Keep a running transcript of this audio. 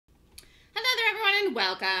and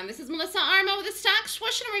welcome. This is Melissa Armo with the Stock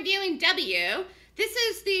Swoosh, and I'm reviewing W. This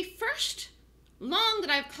is the first long that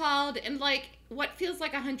I've called in like what feels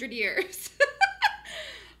like 100 years.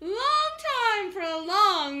 Long time for a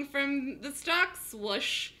long from the Stock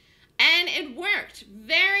Swoosh, and it worked.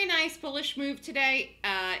 Very nice bullish move today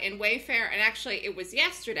in Wayfair, and actually it was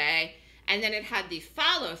yesterday, and then it had the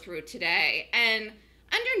follow through today. And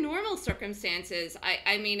under normal circumstances,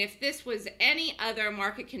 I mean, if this was any other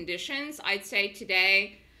market conditions, I'd say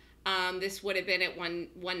today this would have been at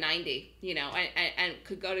 190, you know, and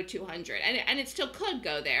could go to 200, and it still could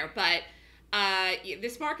go there. But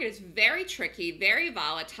this market is very tricky, very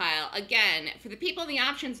volatile. Again, for the people in the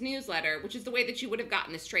options newsletter, which is the way that you would have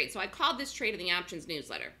gotten this trade. So I called this trade in the options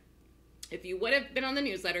newsletter. If you would have been on the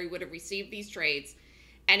newsletter, you would have received these trades.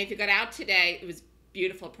 And if you got out today, it was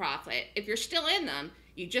beautiful profit. If you're still in them,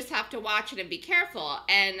 you just have to watch it and be careful.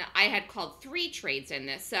 And I had called 3 trades in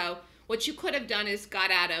this. So what you could have done is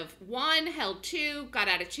got out of 1, held 2, got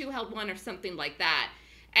out of 2, held 1, or something like that.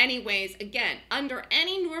 Anyways, again, under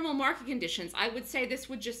any normal market conditions, I would say this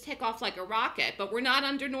would just take off like a rocket, but we're not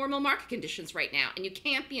under normal market conditions right now, and you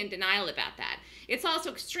can't be in denial about that. It's also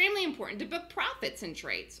extremely important to book profits in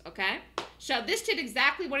trades, okay? So this did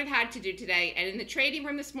exactly what it had to do today, and in the trading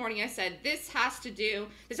room this morning, I said, this has to go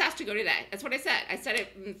today. That's what I said. I said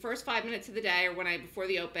it in the first 5 minutes of the day, or before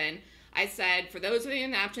the open. I said, for those of you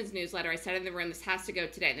in the options newsletter, I said in the room, this has to go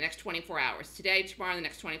today, the next 24 hours. Today, tomorrow, the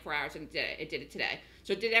next 24 hours, and it did it today.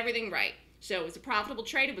 So it did everything right. So it was a profitable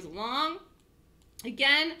trade. It was long.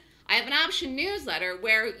 Again, I have an option newsletter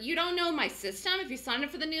where you don't know my system. If you sign up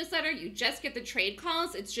for the newsletter, you just get the trade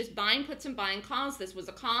calls. It's just buying puts and buying calls. This was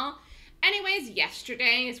a call. Anyways,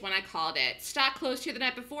 yesterday is when I called it. Stock closed here the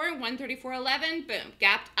night before, 134.11. Boom.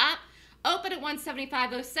 Gapped up. Open at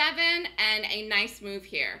 175.07, and a nice move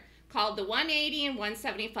here. Called the 180 and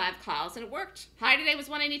 175 calls, and it worked. High today was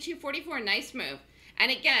 182.44. Nice move. And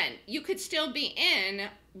again, you could still be in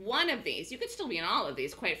one of these. You could still be in all of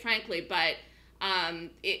these, quite frankly. But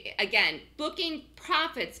again, booking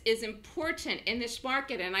profits is important in this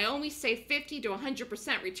market. And I always say 50 to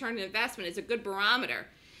 100% return on investment is a good barometer.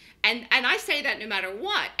 And I say that no matter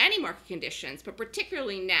what, any market conditions, but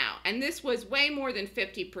particularly now. And this was way more than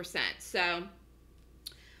 50%. So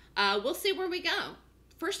we'll see where we go.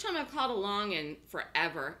 First time I've called a long in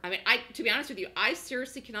forever. I mean, to be honest with you, I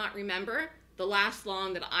seriously cannot remember the last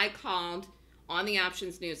long that I called on the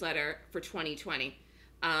options newsletter for 2020.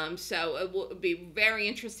 So it will be very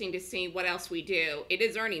interesting to see what else we do. It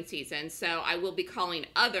is earnings season, so I will be calling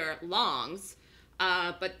other longs.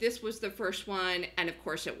 But this was the first one, and of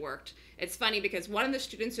course it worked. It's funny because one of the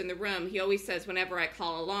students in the room, he always says whenever I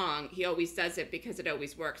call a long, he always does it because it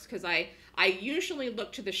always works. Because I usually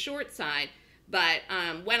look to the short side, but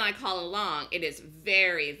when I call a long, it is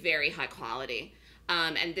very, very high quality.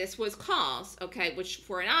 And this was calls, okay, which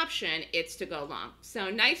for an option, it's to go long. So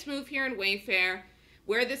nice move here in Wayfair.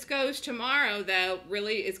 Where this goes tomorrow, though,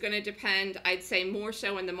 really is going to depend, I'd say, more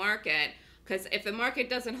so in the market. Because if the market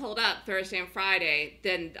doesn't hold up Thursday and Friday,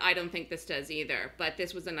 then I don't think this does either. But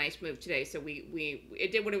this was a nice move today, so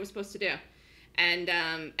it did what it was supposed to do. And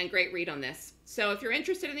great read on this. So if you're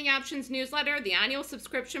interested in the options newsletter, the annual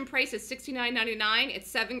subscription price is $69.99.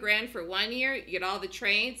 It's $7,000 for 1 year. You get all the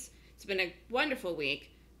trades. It's been a wonderful week.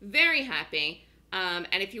 Very happy. And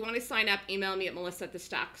if you want to sign up, email me at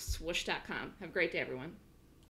melissa@thestockswoosh.com. Have a great day, everyone.